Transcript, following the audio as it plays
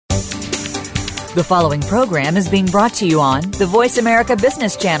The following program is being brought to you on the Voice America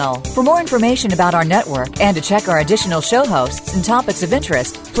Business Channel. For more information about our network and to check our additional show hosts and topics of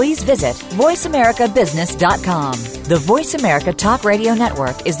interest, please visit voiceamericabusiness.com. The Voice America Talk Radio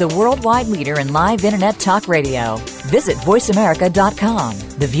Network is the worldwide leader in live Internet talk radio. Visit voiceamerica.com.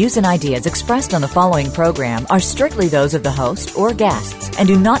 The views and ideas expressed on the following program are strictly those of the host or guests and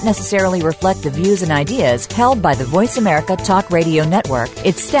do not necessarily reflect the views and ideas held by the Voice America Talk Radio Network,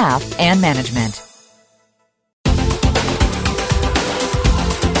 its staff, and management.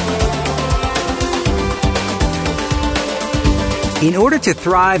 In order to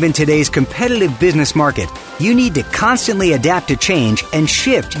thrive in today's competitive business market, you need to constantly adapt to change and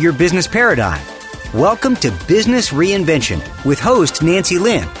shift your business paradigm. Welcome to Business Reinvention with host Nancy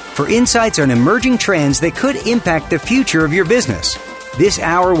Lin for insights on emerging trends that could impact the future of your business. This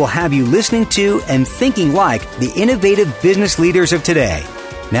hour will have you listening to and thinking like the innovative business leaders of today.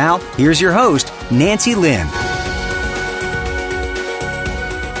 Now, here's your host, Nancy Lin.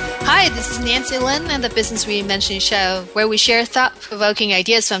 Hi, this is Nancy Lin and the Business Reinvention Show, where we share thought-provoking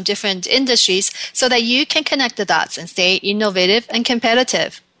ideas from different industries so that you can connect the dots and stay innovative and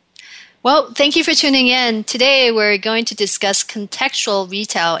competitive. Well, thank you for tuning in. Today, we're going to discuss contextual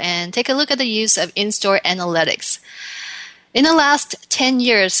retail and take a look at the use of in-store analytics. In the last 10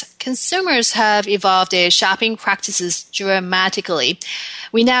 years, consumers have evolved their shopping practices dramatically.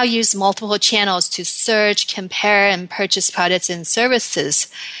 We now use multiple channels to search, compare, and purchase products and services.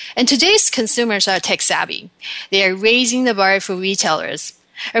 And today's consumers are tech-savvy. They are raising the bar for retailers.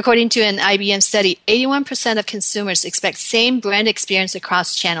 According to an IBM study, 81% of consumers expect same brand experience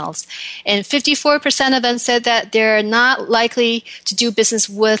across channels. And 54% of them said that they're not likely to do business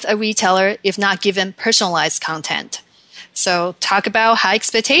with a retailer if not given personalized content. So talk about high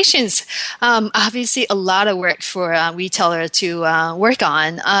expectations. Obviously, a lot of work for a retailer to work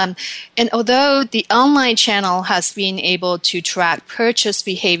on. And although the online channel has been able to track purchase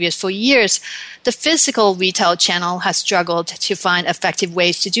behaviors for years, the physical retail channel has struggled to find effective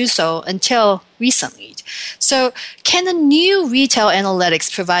ways to do so until recently. So can the new retail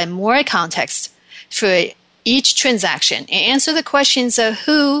analytics provide more context for each transaction and answer the questions of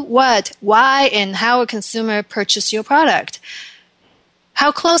who, what, why, and how a consumer purchased your product?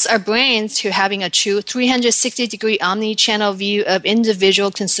 How close are brands to having a true 360-degree omni-channel view of individual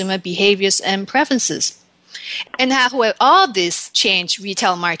consumer behaviors and preferences? And how will all this change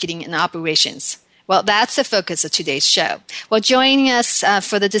retail marketing and operations? Well, that's the focus of today's show. Well, joining us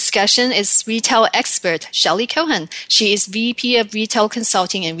for the discussion is retail expert Shelley Kohan. She is VP of Retail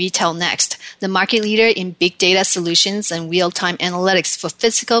Consulting and RetailNext, the market leader in big data solutions and real-time analytics for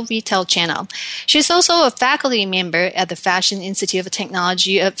physical retail channel. She's also a faculty member at the Fashion Institute of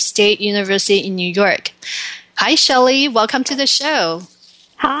Technology of State University in New York. Hi, Shelley. Welcome to the show.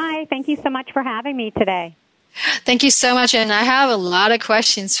 Hi. Thank you so much for having me today. Thank you so much, and I have a lot of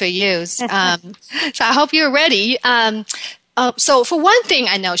questions for you. So I hope you're ready. So for one thing,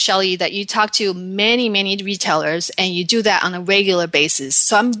 I know, Shelley, that you talk to many, many retailers, and you do that on a regular basis.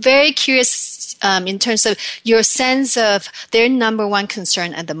 So I'm very curious in terms of your sense of their number one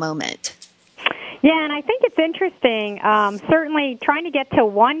concern at the moment. Yeah, and I think it's interesting. Certainly trying to get to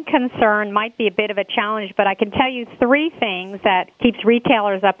one concern might be a bit of a challenge, but I can tell you three things that keeps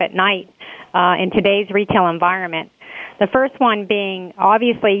retailers up at night in today's retail environment. The first one being,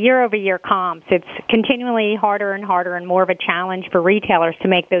 obviously, year-over-year comps. It's continually harder and harder and more of a challenge for retailers to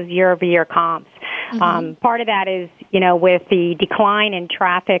make those year-over-year comps. Mm-hmm. Part of that is, with the decline in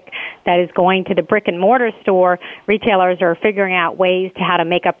traffic that is going to the brick-and-mortar store, retailers are figuring out ways to how to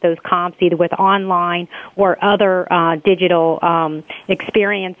make up those comps, either with online or other digital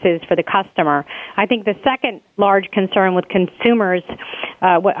experiences for the customer. I think the second large concern with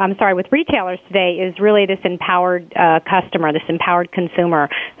with retailers today is really this empowered customer, this empowered consumer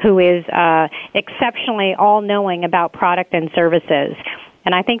who is exceptionally all-knowing about product and services.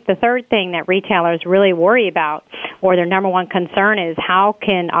 And I think the third thing that retailers really worry about, or their number one concern, is how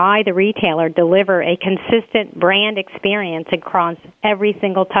can I, the retailer, deliver a consistent brand experience across every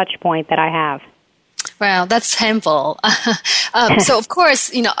single touch point that I have. Wow, that's handful. So, of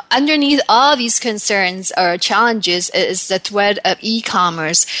course, underneath all these concerns or challenges is the thread of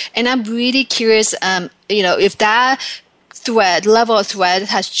e-commerce. And I'm really curious, if that level of thread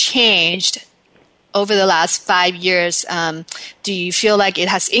has changed over the last 5 years. Do you feel like it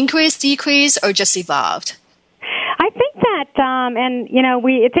has increased, decreased, or just evolved? I think that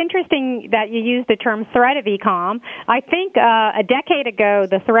it's interesting that you use the term threat of e-com. I think a decade ago,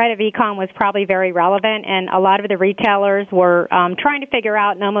 the threat of e-com was probably very relevant, and a lot of the retailers were trying to figure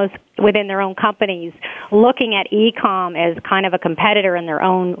out, and almost within their own companies, looking at e-com as kind of a competitor in their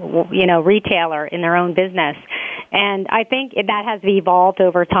own, retailer in their own business. And I think that has evolved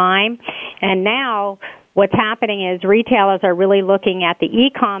over time, and now what's happening is retailers are really looking at the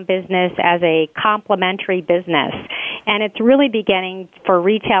e-com business as a complementary business. And it's really beginning for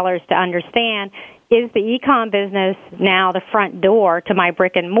retailers to understand, is the e-com business now the front door to my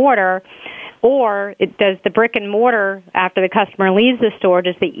brick and mortar, or does the brick and mortar, after the customer leaves the store,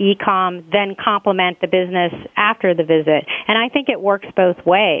 does the e-com then complement the business after the visit? And I think it works both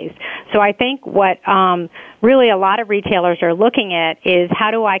ways. So I think what really a lot of retailers are looking at is, how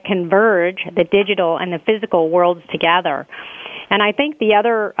do I converge the digital and the physical worlds together? And I think the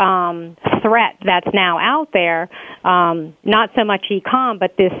other threat that's now out there, not so much e-com,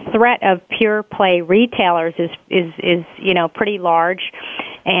 but this threat of pure play retailers is pretty large.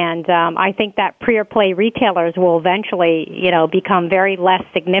 And I think that pure play retailers will eventually, become very less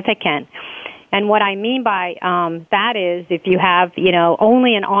significant. And what I mean by that is, if you have,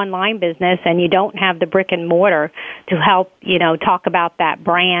 only an online business and you don't have the brick and mortar to help, talk about that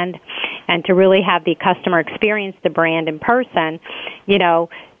brand and to really have the customer experience the brand in person,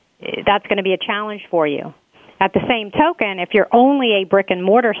 that's going to be a challenge for you. At the same token, if you're only a brick and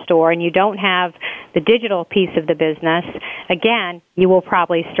mortar store and you don't have the digital piece of the business, again, you will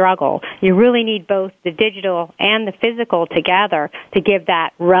probably struggle. You really need both the digital and the physical together to give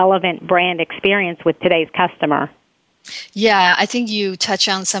that relevant brand experience with today's customer. Yeah, I think you touch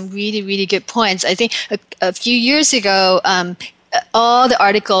on some really, really good points. I think a few years ago, all the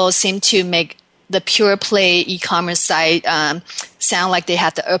articles seemed to make the pure play e-commerce site sound like they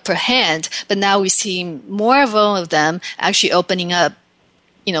had the upper hand, but now we see more of them actually opening up,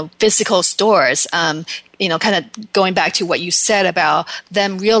 physical stores. Kind of going back to what you said about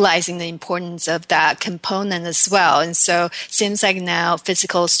them realizing the importance of that component as well. And so it seems like now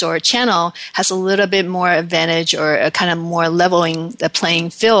physical store channel has a little bit more advantage, or a kind of more leveling the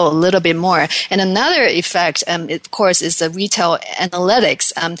playing field a little bit more. And another effect, of course, is the retail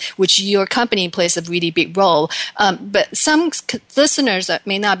analytics, which your company plays a really big role. But some listeners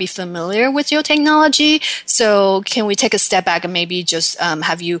may not be familiar with your technology. So can we take a step back and maybe just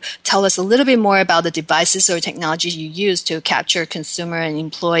have you tell us a little bit more about the devices or technologies you use to capture consumer and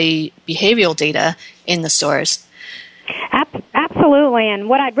employee behavioral data in the stores? Absolutely. And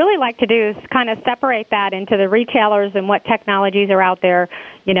what I'd really like to do is kind of separate that into the retailers and what technologies are out there,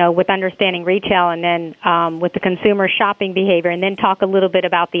 with understanding retail, and then with the consumer shopping behavior, and then talk a little bit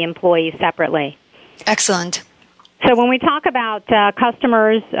about the employees separately. Excellent. So when we talk about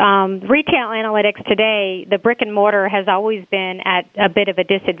customers, retail analytics today, the brick and mortar has always been at a bit of a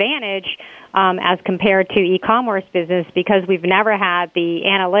disadvantage as compared to e-commerce business, because we've never had the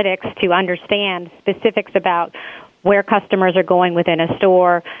analytics to understand specifics about where customers are going within a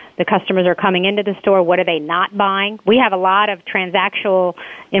store, the customers are coming into the store, what are they not buying? We have a lot of transactional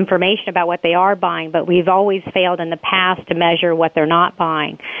information about what they are buying, but we've always failed in the past to measure what they're not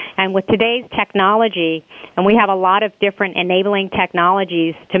buying. And with today's technology, and we have a lot of different enabling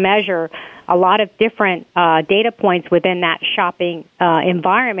technologies to measure a lot of different data points within that shopping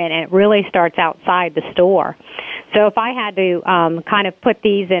environment, and it really starts outside the store. So if I had to kind of put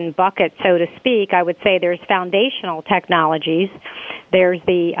these in buckets, so to speak, I would say there's foundational technologies. There's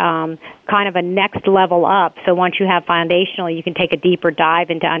the kind of a next level up. So once you have foundational, you can take a deeper dive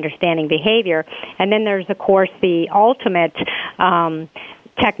into understanding behavior. And then there's, of course, the ultimate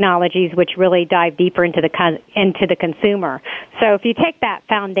technologies, which really dive deeper into the consumer. So if you take that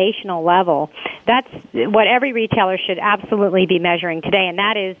foundational level, that's what every retailer should absolutely be measuring today, and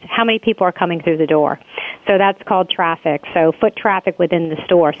that is how many people are coming through the door. So that's called traffic, so foot traffic within the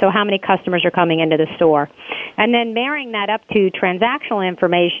store. So how many customers are coming into the store? And then marrying that up to transactional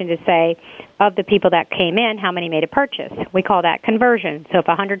information to say, of the people that came in, how many made a purchase? We call that conversion. So if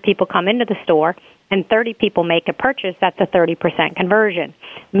 100 people come into the store and 30 people make a purchase, that's a 30% conversion.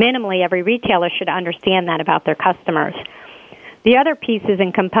 Minimally, every retailer should understand that about their customers. The other pieces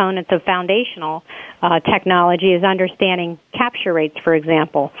and components of foundational technology is understanding capture rates, for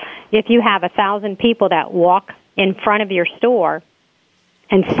example. If you have 1,000 people that walk in front of your store,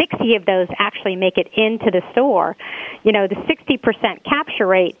 and 60 of those actually make it into the store, the 60% capture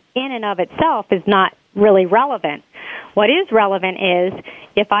rate in and of itself is not really relevant. What is relevant is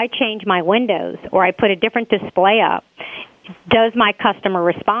if I change my windows or I put a different display up, does my customer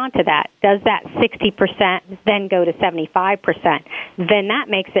respond to that? Does that 60% then go to 75%? Then that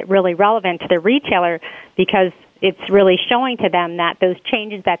makes it really relevant to the retailer, because it's really showing to them that those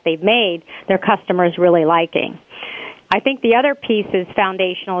changes that they've made, their customers really liking. I think the other piece is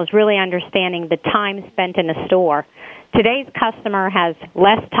foundational is really understanding the time spent in a store. Today's customer has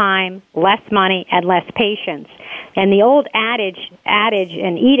less time, less money, and less patience. And the old adage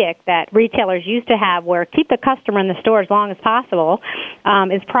and edict that retailers used to have where keep the customer in the store as long as possible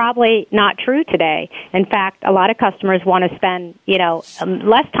is probably not true today. In fact, a lot of customers want to spend,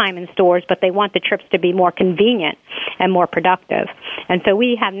 less time in stores, but they want the trips to be more convenient and more productive. And so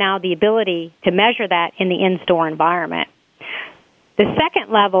we have now the ability to measure that in the in-store environment. The second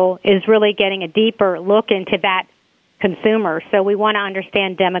level is really getting a deeper look into that consumer. So we want to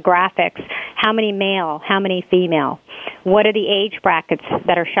understand demographics. How many male? How many female? What are the age brackets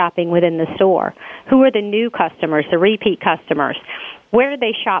that are shopping within the store? Who are the new customers, the repeat customers? Where do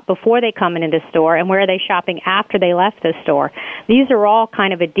they shop before they come into the store, and where are they shopping after they left the store? These are all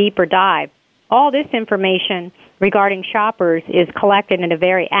kind of a deeper dive. All this information regarding shoppers is collected in a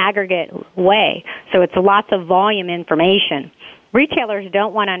very aggregate way, so it's lots of volume information. Retailers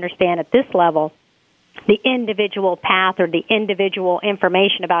don't want to understand at this level the individual path or the individual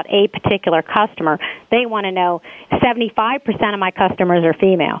information about a particular customer. They want to know 75% of my customers are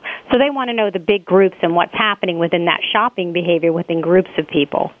female. So they want to know the big groups and what's happening within that shopping behavior within groups of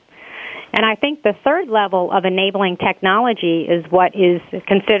people. And I think the third level of enabling technology is what is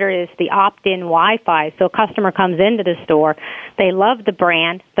considered as the opt-in Wi-Fi. So a customer comes into the store, they love the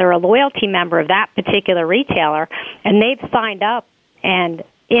brand, they're a loyalty member of that particular retailer, and they've signed up and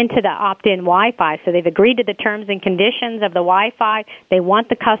into the opt-in Wi-Fi. So they've agreed to the terms and conditions of the Wi-Fi. They want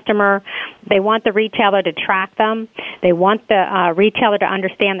the customer, they want the retailer to track them. They want the retailer to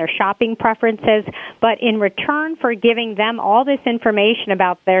understand their shopping preferences. But in return for giving them all this information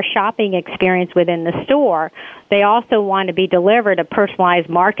about their shopping experience within the store, they also want to be delivered a personalized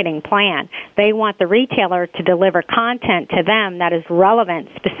marketing plan. They want the retailer to deliver content to them that is relevant,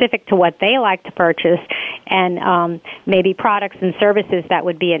 specific to what they like to purchase, and maybe products and services that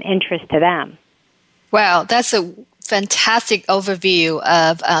would be an interest to them. Wow, that's a fantastic overview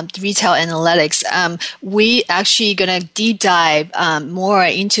of retail analytics. We actually going to deep dive more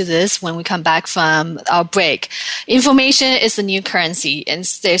into this when we come back from our break. Information is the new currency, and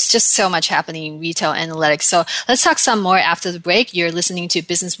there's just so much happening in retail analytics. So let's talk some more after the break. You're listening to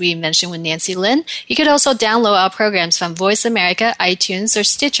Business Reinvention with Nancy Lin. You could also download our programs from Voice America, iTunes, or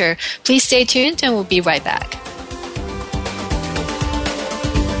Stitcher. Please stay tuned, and we'll be right back.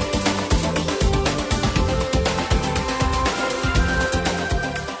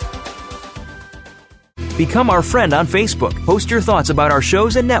 Become our friend on Facebook. Post your thoughts about our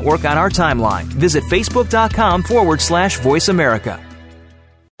shows and network on our timeline. Visit Facebook.com/Voice America.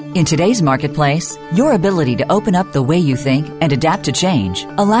 In today's marketplace, your ability to open up the way you think and adapt to change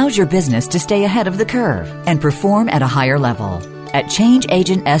allows your business to stay ahead of the curve and perform at a higher level. At Change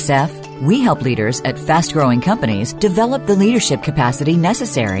Agent SF, we help leaders at fast-growing companies develop the leadership capacity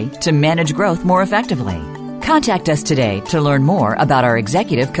necessary to manage growth more effectively. Contact us today to learn more about our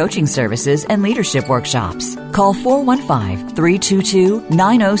executive coaching services and leadership workshops. Call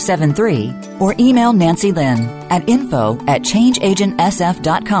 415-322-9073 or email Nancy Lin at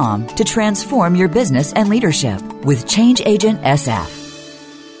info@changeagentsf.com to transform your business and leadership with Change Agent SF.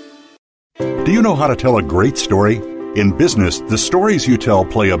 Do you know how to tell a great story? In business, the stories you tell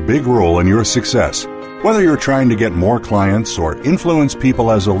play a big role in your success. Whether you're trying to get more clients or influence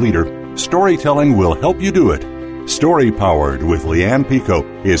people as a leader, storytelling will help you do it. Story Powered with Leanne Pico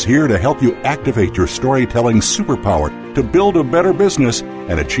is here to help you activate your storytelling superpower to build a better business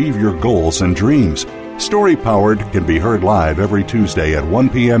and achieve your goals and dreams. Story Powered can be heard live every Tuesday at 1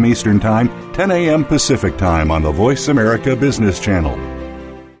 p.m. Eastern Time, 10 a.m. Pacific Time on the Voice America Business Channel.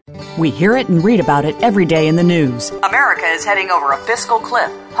 We hear it and read about it every day in the news. America is heading over a fiscal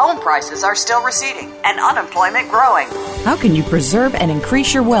cliff. Home prices are still receding and unemployment growing. How can you preserve and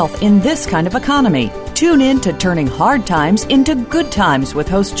increase your wealth in this kind of economy? Tune in to Turning Hard Times into Good Times with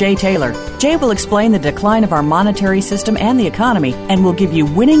host Jay Taylor. Jay will explain the decline of our monetary system and the economy, and will give you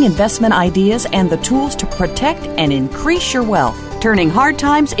winning investment ideas and the tools to protect and increase your wealth. Turning Hard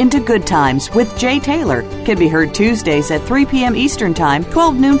Times into Good Times with Jay Taylor can be heard Tuesdays at 3 p.m. Eastern Time,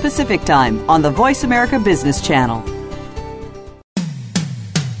 12 noon Pacific Time on the Voice America Business Channel.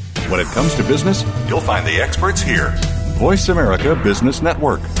 When it comes to business, you'll find the experts here. Voice America Business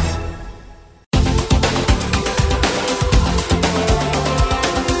Network.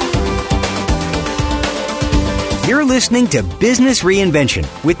 You're listening to Business Reinvention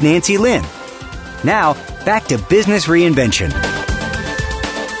with Nancy Lin. Now, back to Business Reinvention.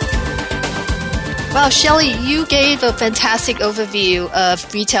 Well, Shelley, you gave a fantastic overview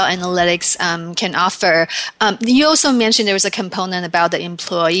of retail analytics can offer. You also mentioned there was a component about the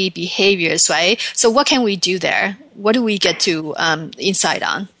employee behaviors, right? So what can we do there? What do we get to insight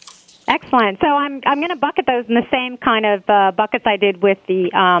on? Excellent. So I'm going to bucket those in the same kind of buckets I did with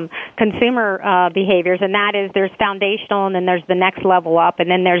the consumer behaviors, and that is there's foundational, and then there's the next level up,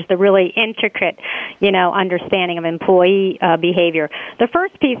 and then there's the really intricate, understanding of employee behavior. The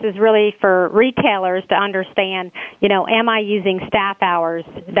first piece is really for retailers to understand, am I using staff hours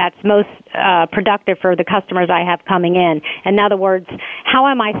that's most productive for the customers I have coming in? In other words, how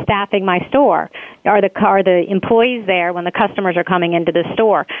am I staffing my store? Are the employees there when the customers are coming into the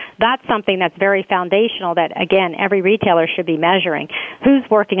store? That's something that's very foundational that, again, every retailer should be measuring. Who's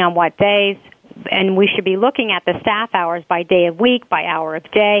working on what days? And we should be looking at the staff hours by day of week, by hour of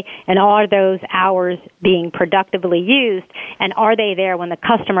day, and are those hours being productively used, and are they there when the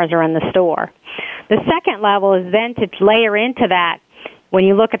customers are in the store? The second level is then to layer into that. When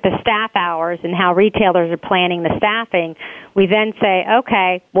you look at the staff hours and how retailers are planning the staffing, we then say,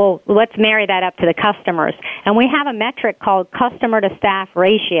 okay, well, let's marry that up to the customers. And we have a metric called customer to staff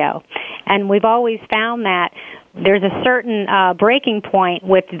ratio. And we've always found that there's a certain breaking point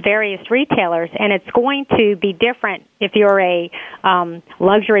with various retailers, and it's going to be different if you're a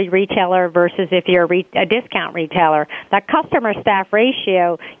luxury retailer versus if you're a discount retailer. That customer staff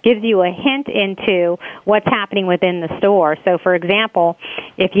ratio gives you a hint into what's happening within the store. So, for example,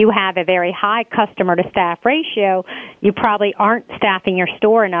 if you have a very high customer to staff ratio, you probably aren't staffing your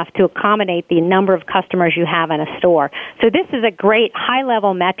store enough to accommodate the number of customers you have in a store. So this is a great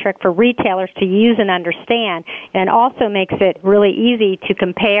high-level metric for retailers to use and understand, and also makes it really easy to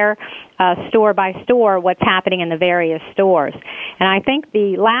compare store by store what's happening in the various stores. And I think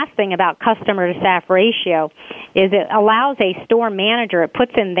the last thing about customer to staff ratio is it allows a store manager, it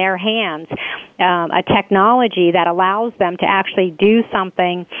puts in their hands a technology that allows them to actually do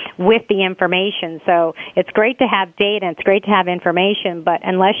something with the information. So it's great to have data, it's great to have information, but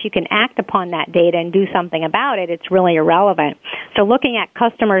unless you can act upon that data and do something about it, it's really irrelevant. So looking at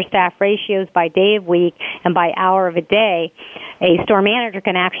customer staff ratios by day of week and by hour of a day, a store manager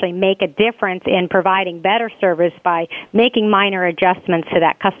can actually make a difference in providing better service by making minor adjustments to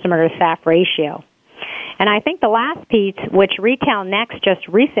that customer to staff ratio. And I think the last piece, which RetailNext just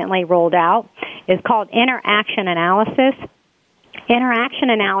recently rolled out, is called interaction analysis. Interaction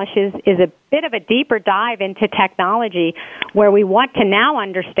analysis is a bit of a deeper dive into technology where we want to now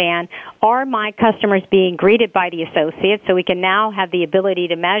understand, are my customers being greeted by the associates? So we can now have the ability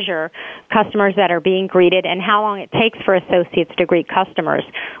to measure customers that are being greeted and how long it takes for associates to greet customers.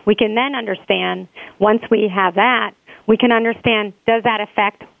 We can then understand, once we have that, we can understand, does that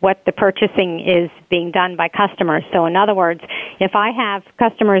affect what the purchasing is being done by customers? So in other words, if I have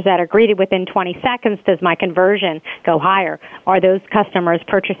customers that are greeted within 20 seconds, does my conversion go higher? Are those customers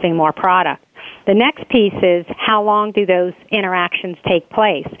purchasing more product? The next piece is, how long do those interactions take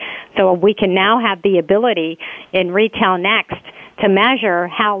place? So we can now have the ability in RetailNext to measure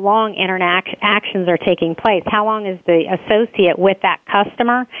how long interactions are taking place. How long is the associate with that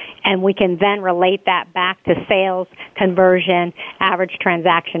customer? And we can then relate that back to sales, conversion, average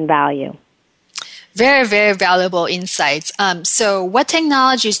transaction value. Very, very valuable insights. So what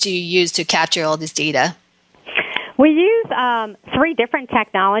technologies do you use to capture all this data? We use three different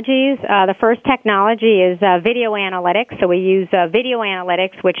technologies. The first technology is video analytics. So we use video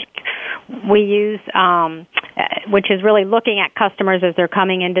analytics, which we use, which is really looking at customers as they're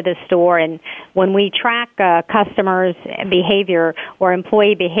coming into the store. And when we track customers' behavior or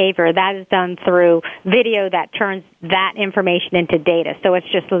employee behavior, that is done through video that turns that information into data. So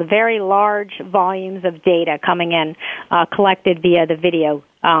it's just very large volumes of data coming in, collected via the video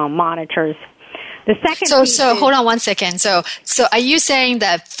monitors. The second so hold on one second. So are you saying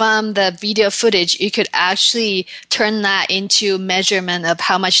that from the video footage, you could actually turn that into measurement of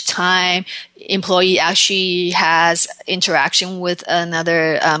how much time employee actually has interaction with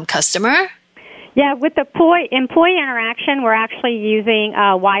another customer? Yeah, with the employee interaction, we're actually using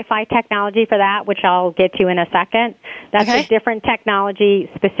Wi-Fi technology for that, which I'll get to in a second. That's a different technology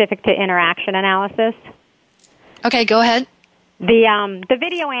specific to interaction analysis. Okay, go ahead. The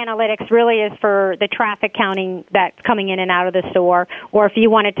video analytics really is for the traffic counting that's coming in and out of the store, or if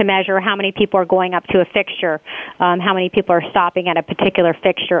you wanted to measure how many people are going up to a fixture, how many people are stopping at a particular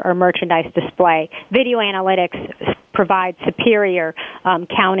fixture or merchandise display. Video analytics provides superior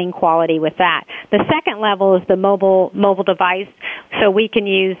counting quality with that. The second level is the mobile device, so we can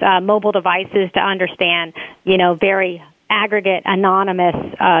use mobile devices to understand, very aggregate, anonymous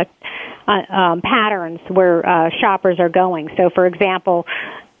patterns where shoppers are going. So, for example,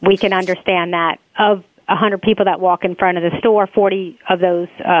 we can understand that of 100 people that walk in front of the store, 40%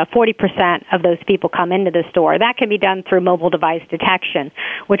 of those people come into the store. That can be done through mobile device detection,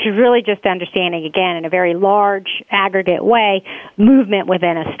 which is really just understanding, again, in a very large aggregate way, movement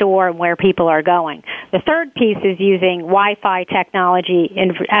within a store and where people are going. The third piece is using Wi-Fi technology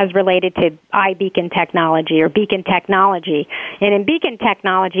as related to iBeacon technology or beacon technology. And in beacon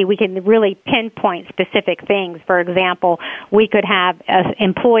technology, we can really pinpoint specific things. For example, we could have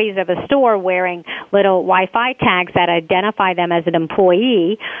employees of a store wearing little Wi-Fi tags that identify them as an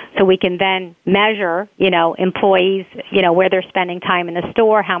employee, so we can then measure, employees, where they're spending time in the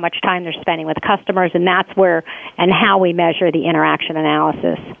store, how much time they're spending with customers, and that's where and how we measure the interaction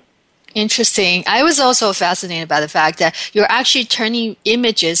analysis. Interesting. I was also fascinated by the fact that you're actually turning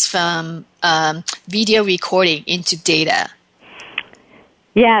images from video recording into data.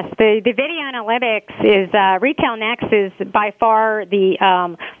 Yes, the video analytics is RetailNext is by far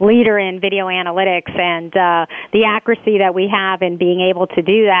the leader in video analytics, and the accuracy that we have in being able to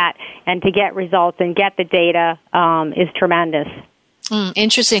do that and to get results and get the data is tremendous.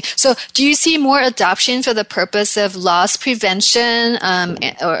 Interesting. So do you see more adoption for the purpose of loss prevention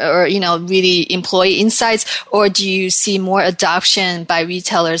or really employee insights, or do you see more adoption by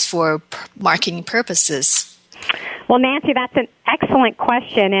retailers for marketing purposes? Well, Nancy, that's an excellent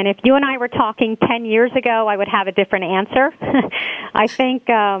question, and if you and I were talking 10 years ago, I would have a different answer. I think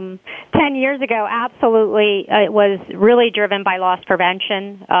 10 years ago, absolutely, it was really driven by loss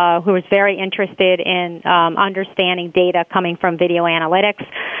prevention, who was very interested in understanding data coming from video analytics.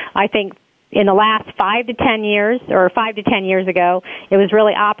 I think in the last 5 to 10 years, or 5 to 10 years ago, it was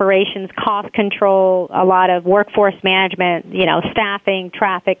really operations, cost control, a lot of workforce management, staffing,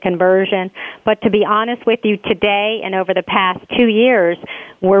 traffic conversion. But to be honest with you, today and over the past 2 years,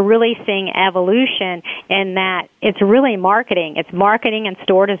 we're really seeing evolution in that it's really marketing. It's marketing and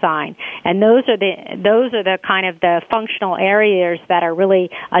store design. And those are the kind of the functional areas that are really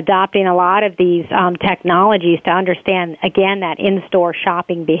adopting a lot of these technologies to understand, again, that in-store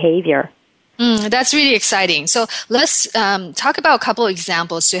shopping behavior. That's really exciting. So let's talk about a couple of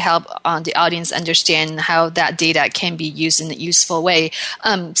examples to help the audience understand how that data can be used in a useful way.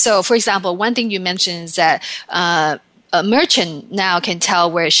 So, for example, one thing you mentioned is that a merchant now can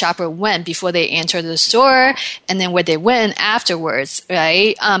tell where a shopper went before they enter the store and then where they went afterwards,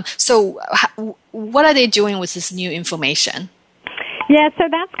 right? So what are they doing with this new information? Yeah, so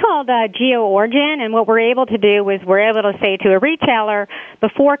that's called geo-origin, and what we're able to do is we're able to say to a retailer,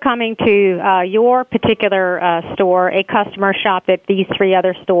 before coming to your particular store, a customer shopped at these 3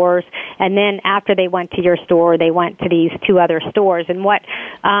 other stores, and then after they went to your store, they went to these 2 other stores. And what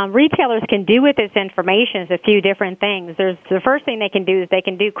retailers can do with this information is a few different things. The first thing they can do is they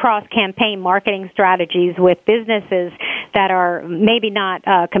can do cross-campaign marketing strategies with businesses that are maybe not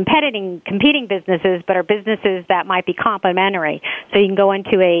competing businesses, but are businesses that might be complementary. So you can go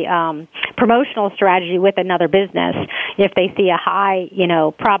into a promotional strategy with another business if they see a high,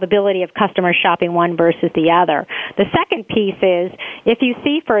 probability of customers shopping one versus the other. The second piece is if you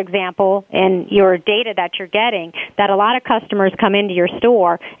see, for example, in your data that you're getting, that a lot of customers come into your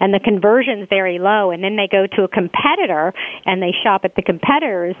store and the conversion's very low, and then they go to a competitor and they shop at the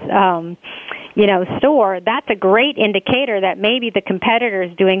competitor's store, that's a great indicator that maybe the competitor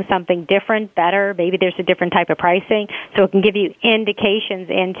is doing something different, better. Maybe there's a different type of pricing. So it can give you indications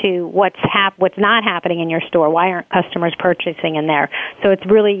into what's not happening in your store. Why aren't customers purchasing in there? So it's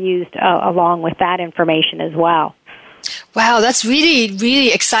really used along with that information as well. Wow, that's really,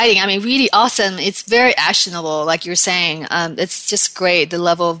 really exciting. I mean, really awesome. It's very actionable, like you're saying. It's just great, the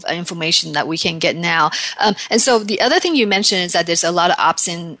level of information that we can get now. And so the other thing you mentioned is that there's a lot of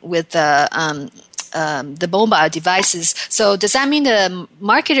opt-in with the mobile devices. So does that mean the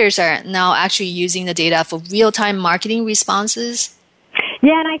marketers are now actually using the data for real-time marketing responses?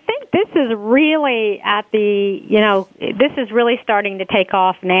 Yeah, and I think this is really this is really starting to take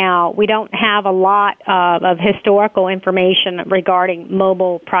off now. We don't have a lot of historical information regarding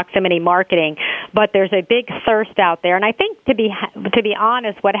mobile proximity marketing, but there's a big thirst out there. And I think, to be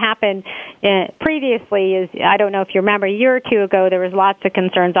honest, what happened previously is, I don't know if you remember, a year or 2 ago, there was lots of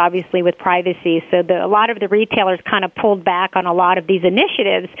concerns, obviously, with privacy. So a lot of the retailers kind of pulled back on a lot of these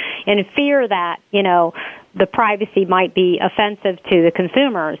initiatives in fear that, the privacy might be offensive to the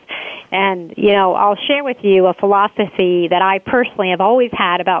consumers. And, I'll share with you a philosophy that I personally have always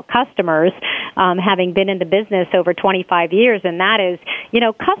had about customers. having been in the business over 25 years, and that is,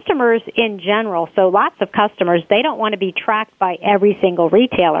 customers in general, so lots of customers, they don't want to be tracked by every single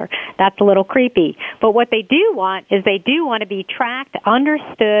retailer. That's a little creepy. But what they do want is they do want to be tracked,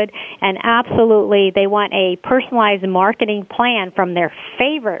 understood, and absolutely they want a personalized marketing plan from their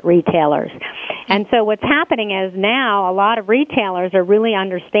favorite retailers. And so what's happening is now a lot of retailers are really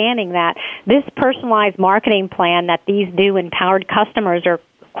understanding that this personalized marketing plan that these new empowered customers are,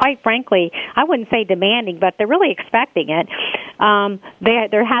 quite frankly, I wouldn't say demanding, but they're really expecting it.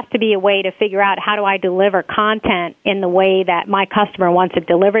 There has to be a way to figure out, how do I deliver content in the way that my customer wants it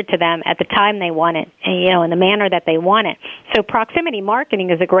delivered to them at the time they want it, and, in the manner that they want it. So proximity marketing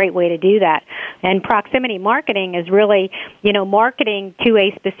is a great way to do that. And proximity marketing is really, marketing to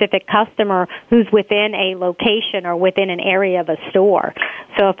a specific customer who's within a location or within an area of a store.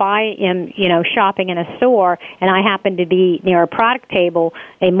 So if I am, shopping in a store and I happen to be near a product table,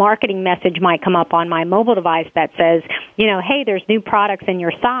 a marketing message might come up on my mobile device that says, hey, there's new products in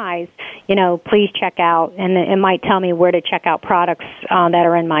your size, please check out, and it might tell me where to check out products that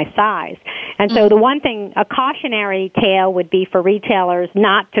are in my size. And so the one thing, a cautionary tale would be for retailers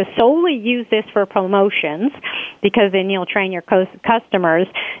not to solely use this for promotions, because then you'll train your customers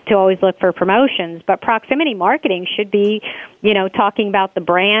to always look for promotions. But proximity marketing should be, talking about the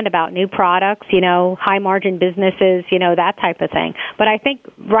brand, about new products, high margin businesses, that type of thing. But I think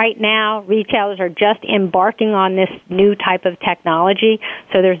right now retailers are just embarking on this new type of technology,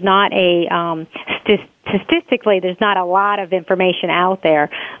 so there's not statistically, there's not a lot of information out there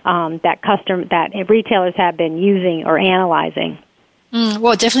that retailers have been using or analyzing.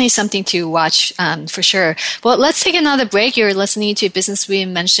 Well, definitely something to watch for sure. Well, let's take another break. You're listening to Business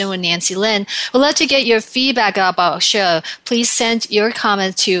Reinvention with Nancy Lin. We'd love to get your feedback about our show. Please send your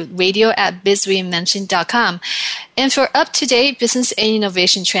comment to radio@bizreinvention.com. And for up-to-date business and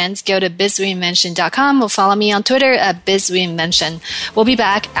innovation trends, go to bizreinvention.com or follow me on Twitter @bizreinvention. We'll be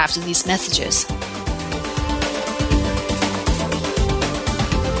back after these messages.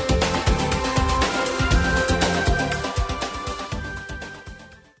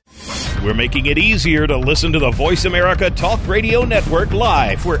 We're making it easier to listen to the Voice America Talk Radio Network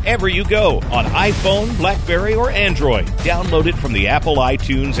live wherever you go on iPhone, BlackBerry, or Android. Download it from the Apple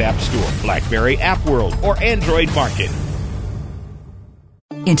iTunes App Store, BlackBerry App World, or Android Market.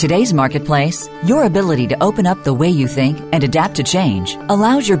 In today's marketplace, your ability to open up the way you think and adapt to change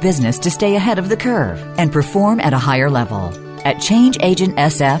allows your business to stay ahead of the curve and perform at a higher level. At Change Agent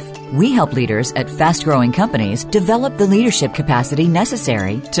SF, we help leaders at fast-growing companies develop the leadership capacity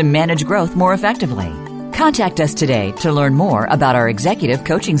necessary to manage growth more effectively. Contact us today to learn more about our executive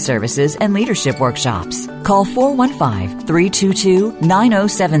coaching services and leadership workshops. Call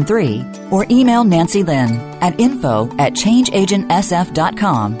 415-322-9073 or email Nancy Lin at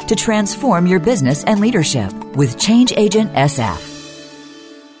info@changeagentsf.com to transform your business and leadership with Change Agent SF.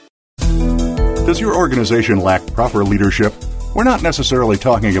 Does your organization lack proper leadership? We're not necessarily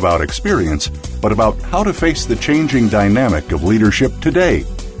talking about experience, but about how to face the changing dynamic of leadership today.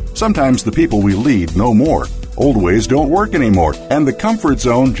 Sometimes the people we lead know more. Old ways don't work anymore, and the comfort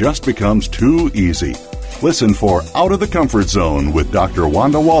zone just becomes too easy. Listen for Out of the Comfort Zone with Dr.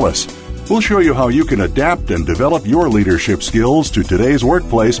 Wanda Wallace. We'll show you how you can adapt and develop your leadership skills to today's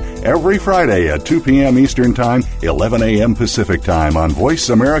workplace every Friday at 2 p.m. Eastern Time, 11 a.m. Pacific Time on Voice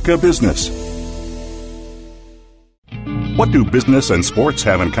America Business. What do business and sports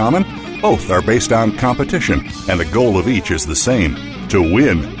have in common? Both are based on competition, and the goal of each is the same: to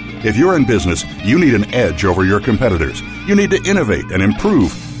win. If you're in business, you need an edge over your competitors. You need to innovate and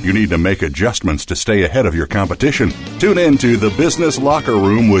improve. You need to make adjustments to stay ahead of your competition. Tune in to The Business Locker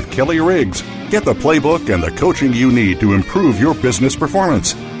Room with Kelly Riggs. Get the playbook and the coaching you need to improve your business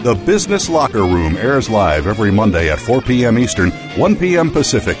performance. The Business Locker Room airs live every Monday at 4 p.m. Eastern, 1 p.m.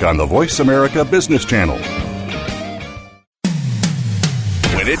 Pacific on the Voice America Business Channel.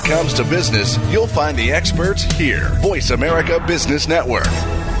 When it comes to business, you'll find the experts here. Voice America Business Network.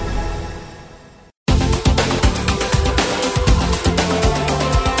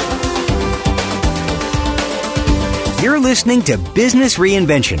 You're listening to Business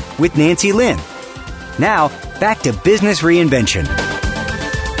Reinvention with Nancy Lin. Now, back to Business Reinvention.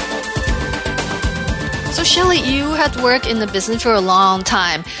 So, Shelley, you had worked in the business for a long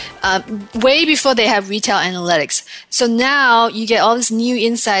time, way before they have retail analytics. So now you get all these new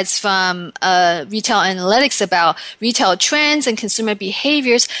insights from retail analytics about retail trends and consumer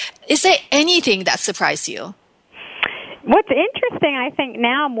behaviors. Is there anything that surprised you? What's interesting, I think,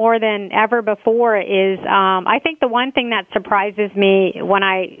 now more than ever before is I think the one thing that surprises me when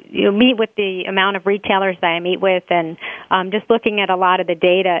I meet with the amount of retailers that I meet with and just looking at a lot of the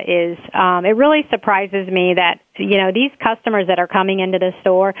data is it really surprises me that, these customers that are coming into the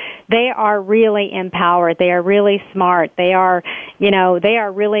store, they are really empowered. They are really smart. They are, they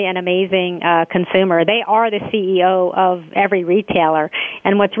are really an amazing consumer. They are the CEO of every retailer.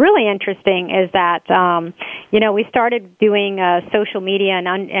 And what's really interesting is that, we started doing social media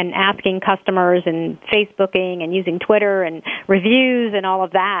and asking customers and Facebooking and using Twitter and reviews and all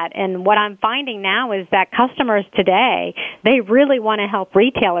of that. And what I'm finding now is that customers today, they really want to help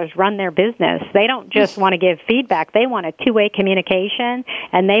retailers run their business. They don't just want to give feedback. They want a two-way communication,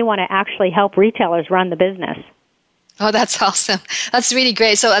 and they want to actually help retailers run the business. Oh, that's awesome. That's really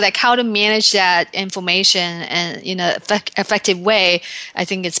great. So how to manage that information and in an effective way, I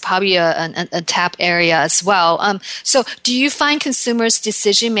think it's probably a tap area as well. So do you find consumers'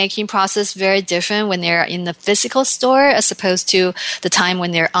 decision-making process very different when they're in the physical store as opposed to the time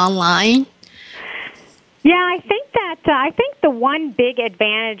when they're online? Yeah, I think the one big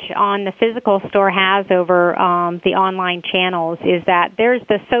advantage on the physical store has over the online channels is that there's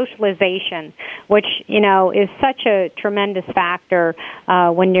the socialization, which is such a tremendous factor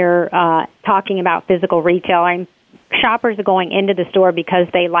when you're talking about physical retail. Shoppers are going into the store because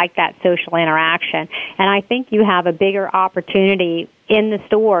they like that social interaction, and I think you have a bigger opportunity in the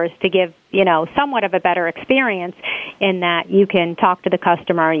stores to give somewhat of a better experience in that you can talk to the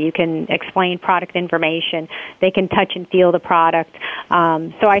customer, you can explain product information, they can touch and feel the product.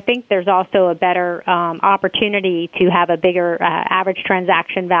 So I think there's also a better opportunity to have a bigger average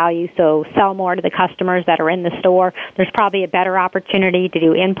transaction value, so sell more to the customers that are in the store. There's probably a better opportunity to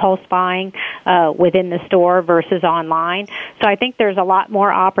do impulse buying within the store versus online. So I think there's a lot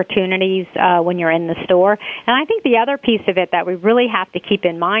more opportunities when you're in the store. And I think the other piece of it that we really have to keep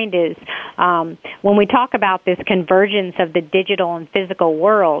in mind is when we talk about this convergence of the digital and physical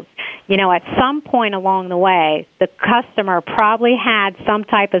worlds, at some point along the way, the customer probably had some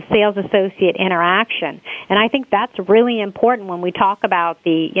type of sales associate interaction. And I think that's really important when we talk about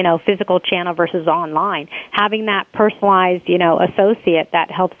the, physical channel versus online. Having that personalized, associate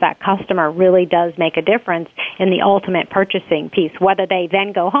that helps that customer really does make a difference in the ultimate purchasing piece, whether they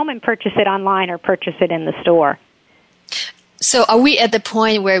then go home and purchase it online or purchase it in the store. So are we at the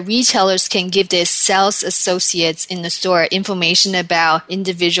point where retailers can give their sales associates in the store information about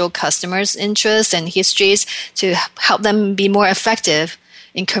individual customers' interests and histories to help them be more effective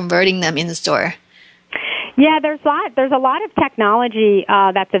in converting them in the store? Yeah, there's a lot of technology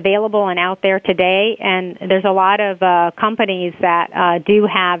that's available and out there today, and there's a lot of companies that do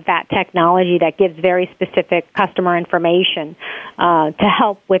have that technology that gives very specific customer information to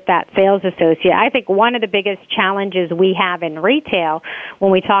help with that sales associate. I think one of the biggest challenges we have in retail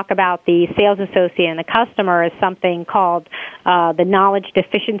when we talk about the sales associate and the customer is something called the knowledge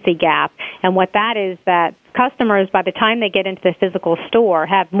deficiency gap, and what that is that customers, by the time they get into the physical store,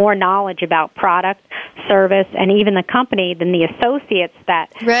 have more knowledge about product, service, and even the company than the associates that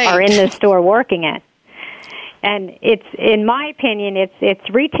are in the store working it. And it's, in my opinion, it's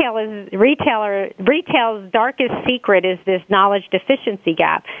retail's darkest secret is this knowledge deficiency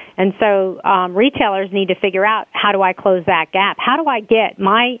gap. And so retailers need to figure out, how do I close that gap? How do I get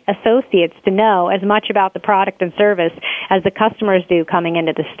my associates to know as much about the product and service as the customers do coming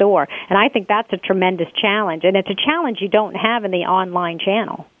into the store? And I think that's a tremendous challenge, and it's a challenge you don't have in the online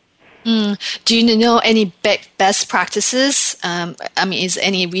channel. Do you know any best practices? Is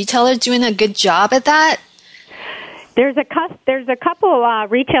any retailer doing a good job at that? There's a couple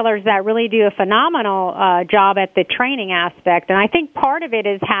retailers that really do a phenomenal job at the training aspect, and I think part of it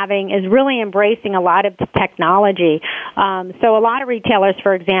is really embracing a lot of technology. So a lot of retailers,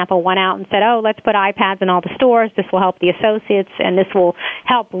 for example, went out and said, let's put iPads in all the stores. This will help the associates, and this will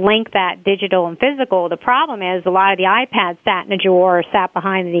help link that digital and physical. The problem is a lot of the iPads sat in a drawer or sat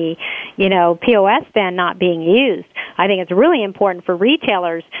behind the, POS stand not being used. I think it's really important for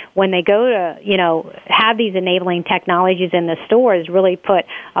retailers when they go to, have these enabling technologies in the stores, really put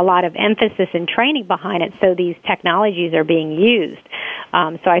a lot of emphasis and training behind it so these technologies are being used.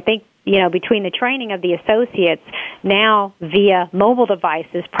 So I think, between the training of the associates now via mobile device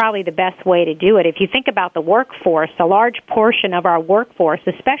is probably the best way to do it. If you think about the workforce, a large portion of our workforce,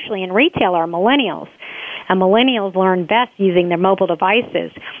 especially in retail, are millennials. and millennials learn best using their mobile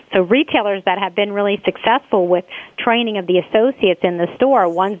devices. So retailers that have been really successful with training of the associates in the store are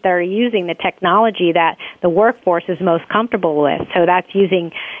ones that are using the technology that the workforce is most comfortable with. So that's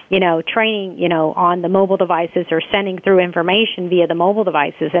using, training, on the mobile devices or sending through information via the mobile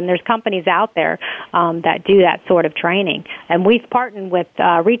devices. And there's companies out there that do that sort of training. And we've partnered with,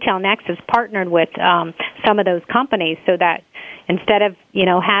 RetailNext has partnered with some of those companies so that instead of,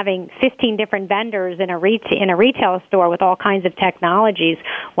 having 15 different vendors in a retail store with all kinds of technologies,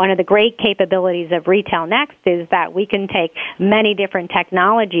 one of the great capabilities of RetailNext is that we can take many different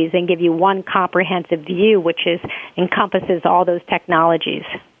technologies and give you one comprehensive view, which encompasses all those technologies.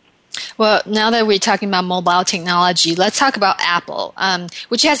 Well, now that we're talking about mobile technology, let's talk about Apple,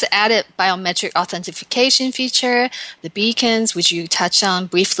 which has added biometric authentication feature, the beacons, which you touched on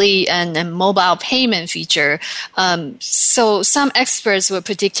briefly, and a mobile payment feature. So some experts were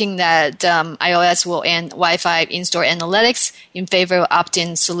predicting that iOS will end Wi-Fi in-store analytics in favor of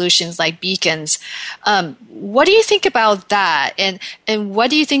opt-in solutions like beacons. What do you think about that? And what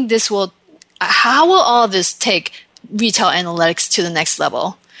do you think how will all of this take retail analytics to the next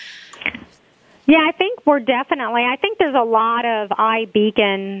level? Yeah, I think there's a lot of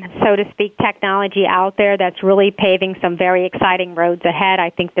iBeacon, so to speak, technology out there that's really paving some very exciting roads ahead. I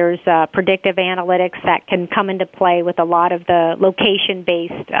think there's predictive analytics that can come into play with a lot of the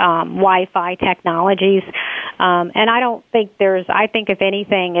location-based Wi-Fi technologies. And I think if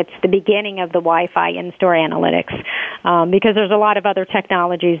anything, it's the beginning of the Wi-Fi in-store analytics because there's a lot of other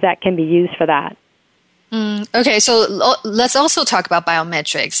technologies that can be used for that. Okay, so let's also talk about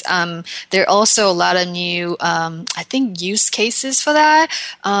biometrics. There are also a lot of new, use cases for that.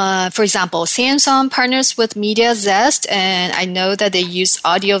 For example, Samsung partners with Media Zest, and I know that they use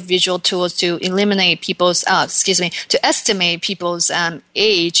audio-visual tools to estimate people's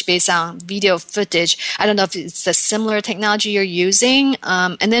age based on video footage. I don't know if it's a similar technology you're using.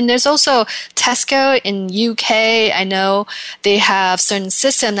 And then there's also Tesco in UK. I know they have certain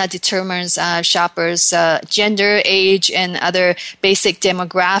system that determines shoppers' gender, age, and other basic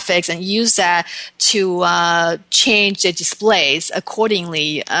demographics, and use that to change the displays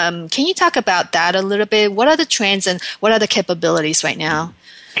accordingly. Can you talk about that a little bit? What are the trends and what are the capabilities right now?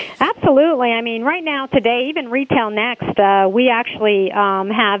 Absolutely. I mean, right now, today, even RetailNext, we actually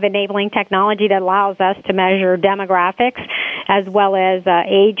have enabling technology that allows us to measure demographics as well as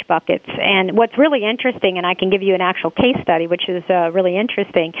age buckets. And what's really interesting, and I can give you an actual case study, which is really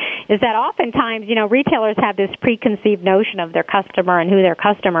interesting, is that oftentimes, retailers have this preconceived notion of their customer and who their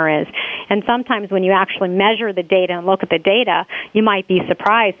customer is. And sometimes when you actually measure the data and look at the data, you might be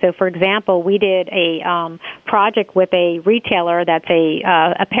surprised. So, for example, we did a project with a retailer that's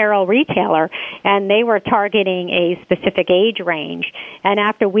a apparel retailer, and they were targeting a specific age range. And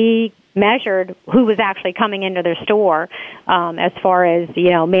after we measured who was actually coming into their store as far as,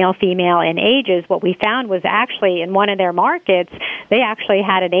 male, female, and ages, what we found was actually in one of their markets, they actually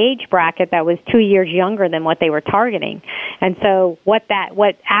had an age bracket that was 2 years younger than what they were targeting. And so what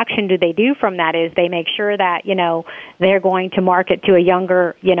action do they do from that is they make sure that, they're going to market to a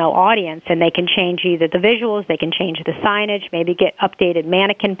younger, audience, and they can change either the visuals, they can change the signage, maybe get updated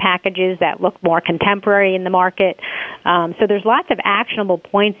mannequin packages that look more contemporary in the market. So there's lots of actionable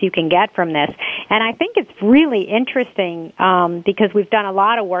points you can get from this. And I think it's really interesting because we've done a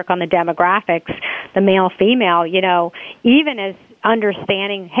lot of work on the demographics, the male-female, even as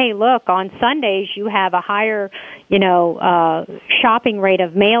understanding, hey, look, on Sundays you have a higher, shopping rate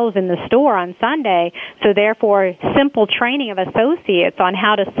of males in the store on Sunday, so therefore simple training of associates on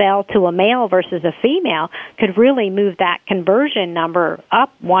how to sell to a male versus a female could really move that conversion number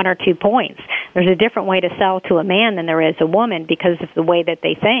up 1 or 2 points. There's a different way to sell to a man than there is a woman because of the way that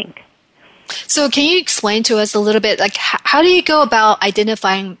they think. So can you explain to us a little bit, like, how do you go about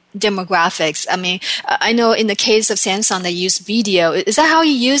identifying demographics? I mean, I know in the case of Samsung, they use video. Is that how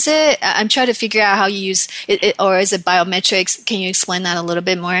you use it? I'm trying to figure out how you use it, or is it biometrics? Can you explain that a little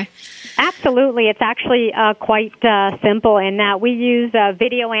bit more? Absolutely. It's actually quite simple in that we use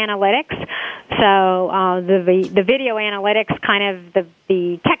video analytics. So the video analytics, kind of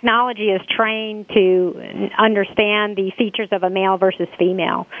the technology is trained to understand the features of a male versus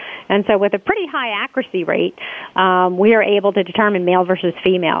female. And so with a pretty high accuracy rate, we are able to determine male versus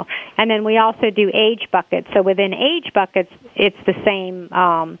female. And then we also do age buckets. So within age buckets, it's the same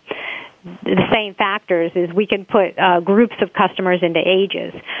factors is we can put groups of customers into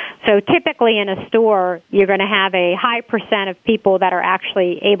ages. So typically in a store, you're going to have a high percent of people that are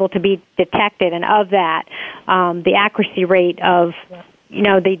actually able to be detected, and of that, the accuracy rate of,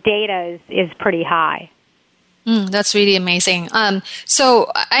 the data is pretty high. That's really amazing.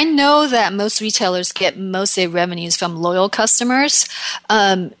 So I know that most retailers get most of their revenues from loyal customers.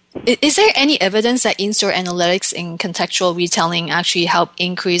 Is there any evidence that in-store analytics in contextual retailing actually help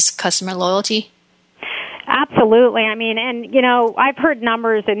increase customer loyalty? Absolutely. I mean, and, I've heard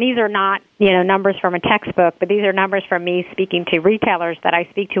numbers, and these are not, numbers from a textbook, but these are numbers from me speaking to retailers that I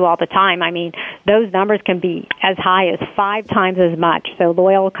speak to all the time. I mean, those numbers can be as high as 5 times as much. So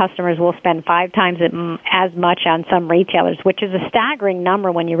loyal customers will spend 5 times as much on some retailers, which is a staggering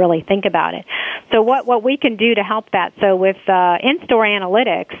number when you really think about it. So what we can do to help that, so with in-store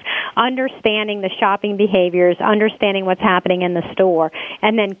analytics, understanding the shopping behaviors, understanding what's happening in the store,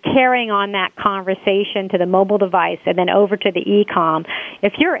 and then carrying on that conversation to the mobile device and then over to the e-com,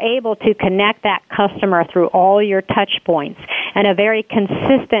 if you're able to connect that customer through all your touch points in a very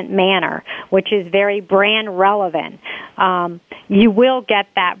consistent manner, which is very brand relevant, you will get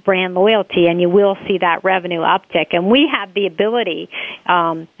that brand loyalty and you will see that revenue uptick. And we have the ability,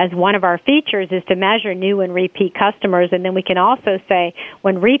 as one of our features, is to measure new and repeat customers, and then we can also say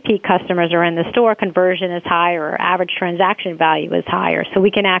when repeat customers are in the store, conversion is higher or average transaction value is higher. So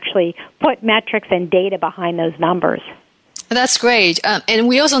we can actually put metrics and data behind those numbers. That's great. And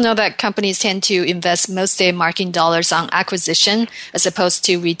we also know that companies tend to invest most of their marketing dollars on acquisition as opposed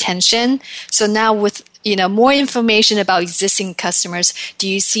to retention. So now with more information about existing customers, do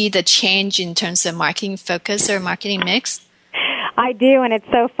you see the change in terms of marketing focus or marketing mix? I do, and it's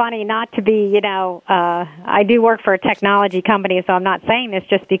so funny not to be, I do work for a technology company, so I'm not saying this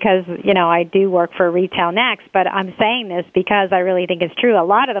just because, I do work for RetailNext, but I'm saying this because I really think it's true. A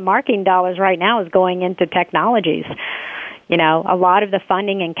lot of the marketing dollars right now is going into technologies. A lot of the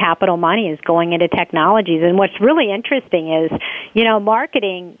funding and capital money is going into technologies. And what's really interesting is,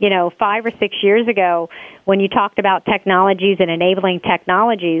 marketing, 5 or 6 years ago, when you talked about technologies and enabling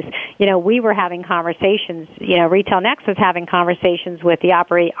technologies, we were having conversations, RetailNext was having conversations with the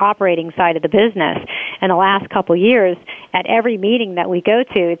operating side of the business. In the last couple of years, at every meeting that we go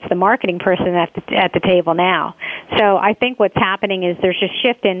to, it's the marketing person at the table now. So I think what's happening is there's a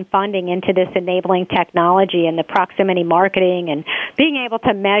shift in funding into this enabling technology and the proximity marketing and being able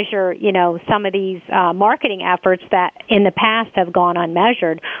to measure, some of these marketing efforts that in the past have gone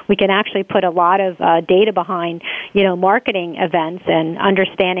unmeasured. We can actually put a lot of data behind, marketing events and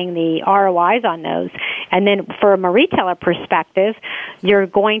understanding the ROIs on those. And then from a retailer perspective, you're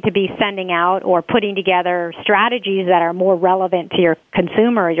going to be sending out or putting together strategies that are more relevant to your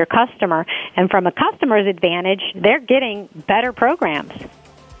consumer or your customer. And from a customer's advantage, they're getting better programs.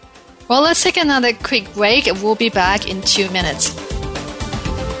 Well, let's take another quick break. We'll be back in 2 minutes.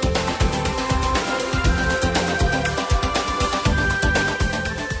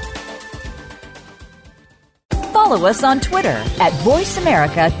 Follow us on Twitter at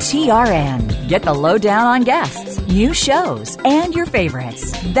VoiceAmericaTRN. Get the lowdown on guests, new shows, and your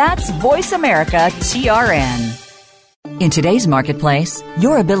favorites. That's VoiceAmericaTRN. In today's marketplace,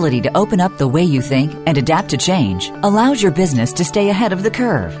 your ability to open up the way you think and adapt to change allows your business to stay ahead of the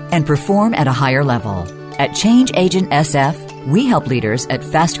curve and perform at a higher level. At Change Agent SF, we help leaders at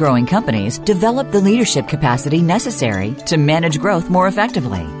fast-growing companies develop the leadership capacity necessary to manage growth more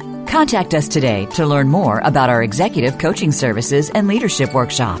effectively. Contact us today to learn more about our executive coaching services and leadership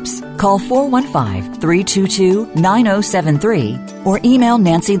workshops. Call 415-322-9073 or email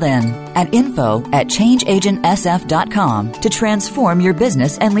Nancy Lynn at info@changeagentsf.com to transform your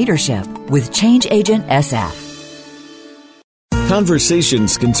business and leadership with Change Agent SF.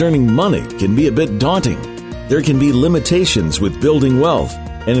 Conversations concerning money can be a bit daunting. There can be limitations with building wealth,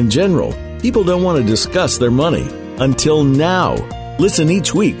 and in general, people don't want to discuss their money until now. Listen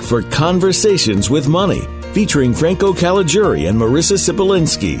each week for Conversations with Money, featuring Franco Caligiuri and Marissa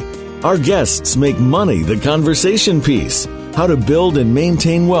Sipolinski. Our guests make money the conversation piece, how to build and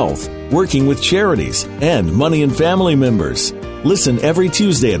maintain wealth, working with charities, and money and family members. Listen every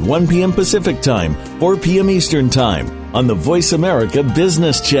Tuesday at 1 p.m. Pacific Time, 4 p.m. Eastern Time on the Voice America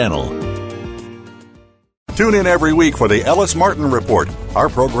Business Channel. Tune in every week for the Ellis Martin Report. Our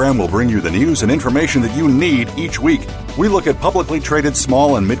program will bring you the news and information that you need each week. We look at publicly traded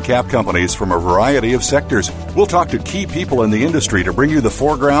small and mid-cap companies from a variety of sectors. We'll talk to key people in the industry to bring you the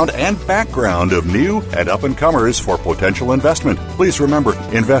foreground and background of new and up-and-comers for potential investment. Please remember,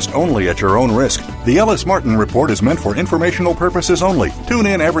 invest only at your own risk. The Ellis Martin Report is meant for informational purposes only. Tune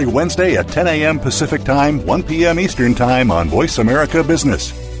in every Wednesday at 10 a.m. Pacific Time, 1 p.m. Eastern Time on Voice America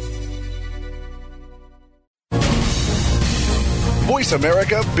Business. Voice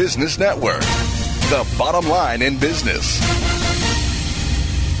America Business Network, the bottom line in business.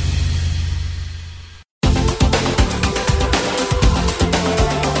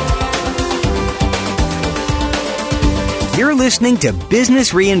 listening to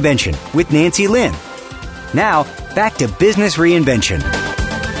Business Reinvention with Nancy Lin. Now, back to Business Reinvention.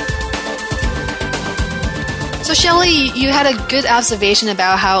 So, Shelley, you had a good observation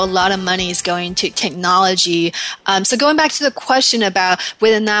about how a lot of money is going to technology. So going back to the question about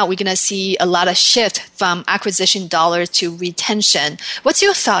whether or not we're going to see a lot of shift from acquisition dollars to retention, what's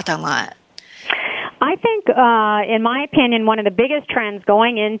your thought on that? I think, in my opinion, one of the biggest trends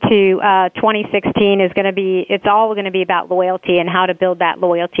going into 2016 is going to be, it's all going to be about loyalty and how to build that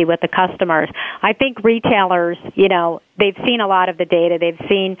loyalty with the customers. I think retailers, they've seen a lot of the data. They've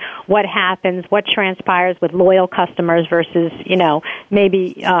seen what happens, what transpires with loyal customers versus,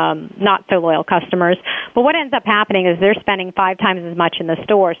 maybe not so loyal customers. But what ends up happening is they're spending 5 times as much in the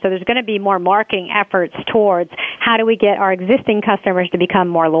store. So there's going to be more marketing efforts towards how do we get our existing customers to become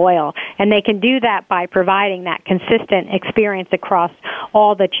more loyal. And they can do that by providing that consistent experience across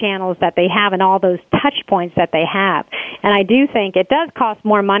all the channels that they have and all those touch points that they have. And I do think it does cost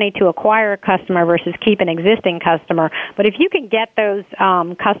more money to acquire a customer versus keep an existing customer. But if you can get those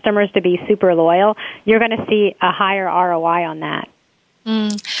customers to be super loyal, you're going to see a higher ROI on that.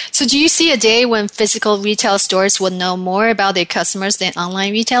 So do you see a day when physical retail stores will know more about their customers than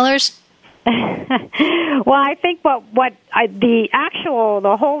online retailers? Well, I think the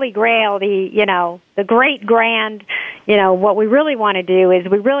holy grail, the great grand, what we really want to do is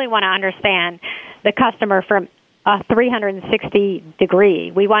we really want to understand the customer from a 360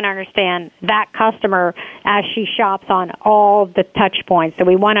 degree. We want to understand that customer as she shops on all the touch points. So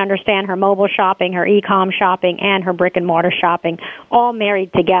we want to understand her mobile shopping, her e-com shopping, and her brick and mortar shopping all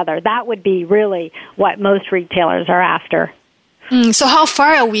married together. That would be really what most retailers are after. So how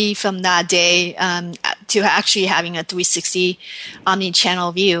far are we from that day to actually having a 360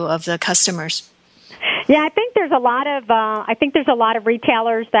 omni-channel view of the customers? Yeah, I think there's a lot of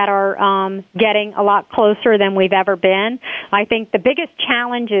retailers that are getting a lot closer than we've ever been. I think the biggest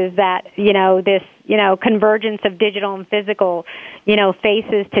challenge is that this convergence of digital and physical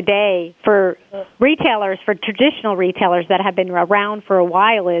faces today for retailers, for traditional retailers that have been around for a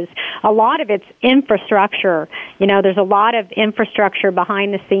while, is a lot of it's infrastructure. There's a lot of infrastructure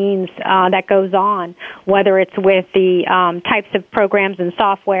behind the scenes that goes on, whether it's with the types of programs and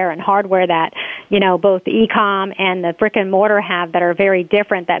software and hardware that both the e-com and the brick and mortar have that are very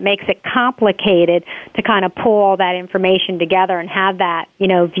different, that makes it complicated to kind of pull all that information together and have that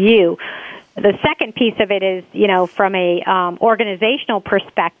view. The second piece of it is, from a organizational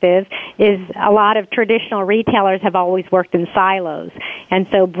perspective, is a lot of traditional retailers have always worked in silos. And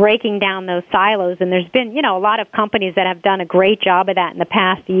so breaking down those silos, and there's been, a lot of companies that have done a great job of that in the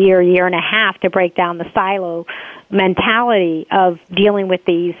past year and a half to break down the silo mentality of dealing with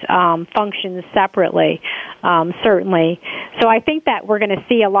these functions separately, certainly. So I think that we're going to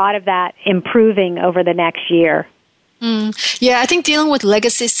see a lot of that improving over the next year. Yeah, I think dealing with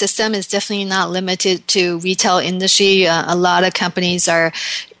legacy system is definitely not limited to retail industry. A lot of companies are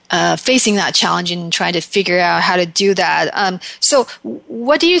facing that challenge and trying to figure out how to do that. So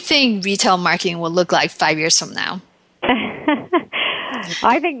what do you think retail marketing will look like 5 years from now?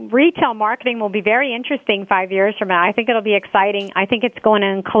 I think retail marketing will be very interesting 5 years from now. I think it'll be exciting. I think it's going to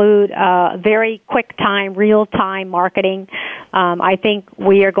include very quick time, real-time marketing. I think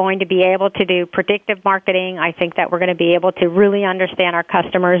we are going to be able to do predictive marketing. I think that we're going to be able to really understand our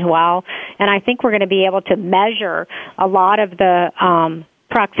customers well. And I think we're going to be able to measure a lot of the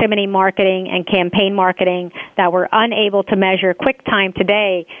proximity marketing and campaign marketing that we're unable to measure quick time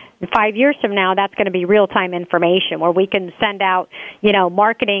today. 5 years from now, that's going to be real-time information where we can send out,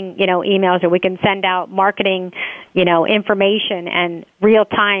 marketing, emails, or we can send out marketing, information and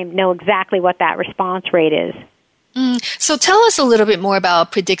real-time know exactly what that response rate is. So tell us a little bit more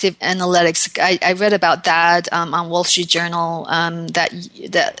about predictive analytics. I read about that on Wall Street Journal, that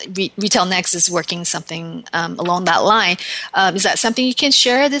RetailNext is working something along that line. Is that something you can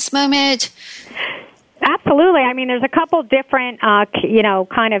share at this moment? Absolutely. I mean, there's a couple different,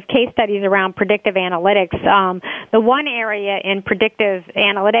 kind of case studies around predictive analytics. The one area in predictive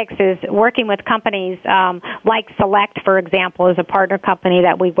analytics is working with companies like Select, for example, is a partner company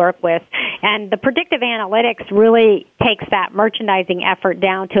that we work with. And the predictive analytics really takes that merchandising effort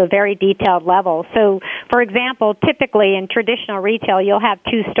down to a very detailed level. So, for example, typically in traditional retail, you'll have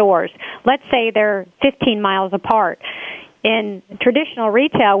 2 stores. Let's say they're 15 miles apart. In traditional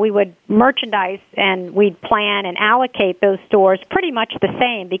retail, we would merchandise and we'd plan and allocate those stores pretty much the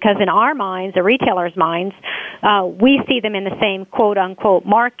same because in our minds, the retailer's minds, we see them in the same quote-unquote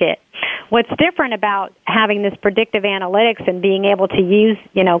market. What's different about having this predictive analytics and being able to use,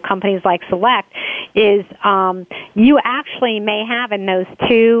 companies like Select is you actually may have in those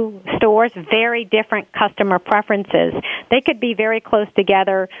two stores very different customer preferences. They could be very close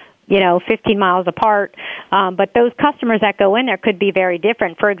together, 15 miles apart, but those customers that go in there could be very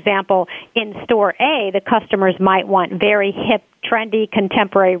different. For example, in store A, the customers might want very hip, trendy,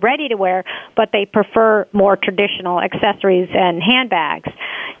 contemporary ready-to-wear, but they prefer more traditional accessories and handbags.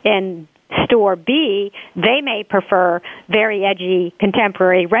 In store B, they may prefer very edgy,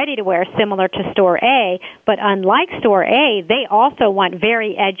 contemporary ready-to-wear similar to store A, but unlike store A, they also want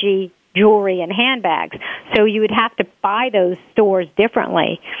very edgy jewelry and handbags. So you would have to buy those stores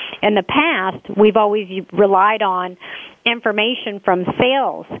differently. In the past, we've always relied on information from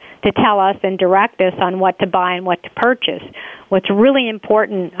sales to tell us and direct us on what to buy and what to purchase. What's really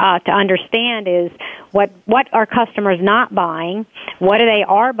important to understand is what are customers not buying, what they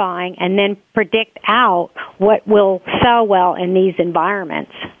are buying, and then predict out what will sell well in these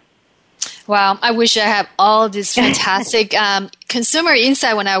environments. Wow, I wish I had all this fantastic consumer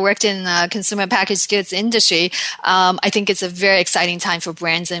insight when I worked in consumer packaged goods industry. I think it's a very exciting time for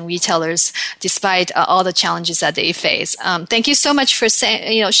brands and retailers, despite all the challenges that they face. Thank you so much for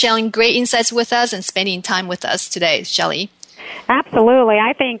sharing great insights with us and spending time with us today, Shelley. Absolutely.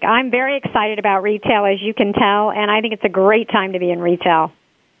 I think I'm very excited about retail, as you can tell, and I think it's a great time to be in retail.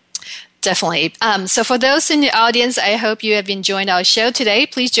 Definitely. So for those in the audience, I hope you have enjoyed our show today.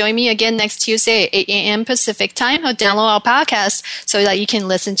 Please join me again next Tuesday at 8 a.m. Pacific time, or download our podcast so that you can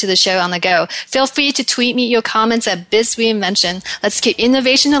listen to the show on the go. Feel free to tweet me your comments at Biz Reinvention. Let's keep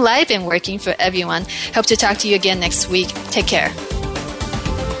innovation alive and working for everyone. Hope to talk to you again next week. Take care.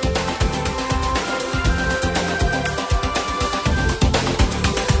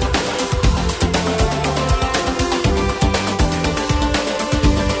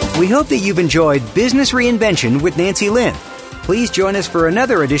 We hope that you've enjoyed Business Reinvention with Nancy Lin. Please join us for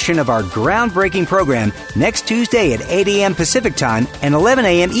another edition of our groundbreaking program next Tuesday at 8 a.m. Pacific Time and 11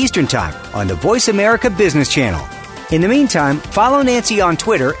 a.m. Eastern Time on the Voice America Business Channel. In the meantime, follow Nancy on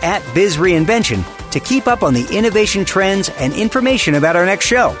Twitter at BizReinvention to keep up on the innovation trends and information about our next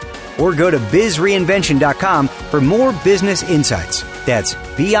show. Or go to bizreinvention.com for more business insights. That's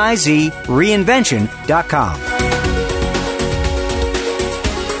bizreinvention.com.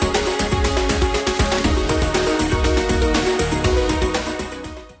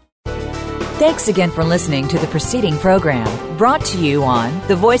 Thanks again for listening to the preceding program, brought to you on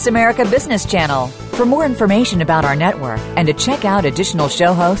the Voice America Business Channel. For more information about our network and to check out additional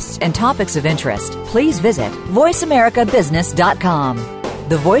show hosts and topics of interest, please visit voiceamericabusiness.com.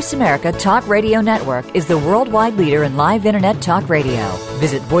 The Voice America Talk Radio Network is the worldwide leader in live Internet talk radio.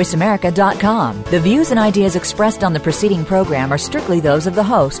 Visit voiceamerica.com. The views and ideas expressed on the preceding program are strictly those of the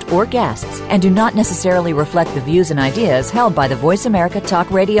host or guests and do not necessarily reflect the views and ideas held by the Voice America Talk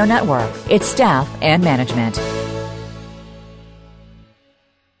Radio Network, its staff, and management.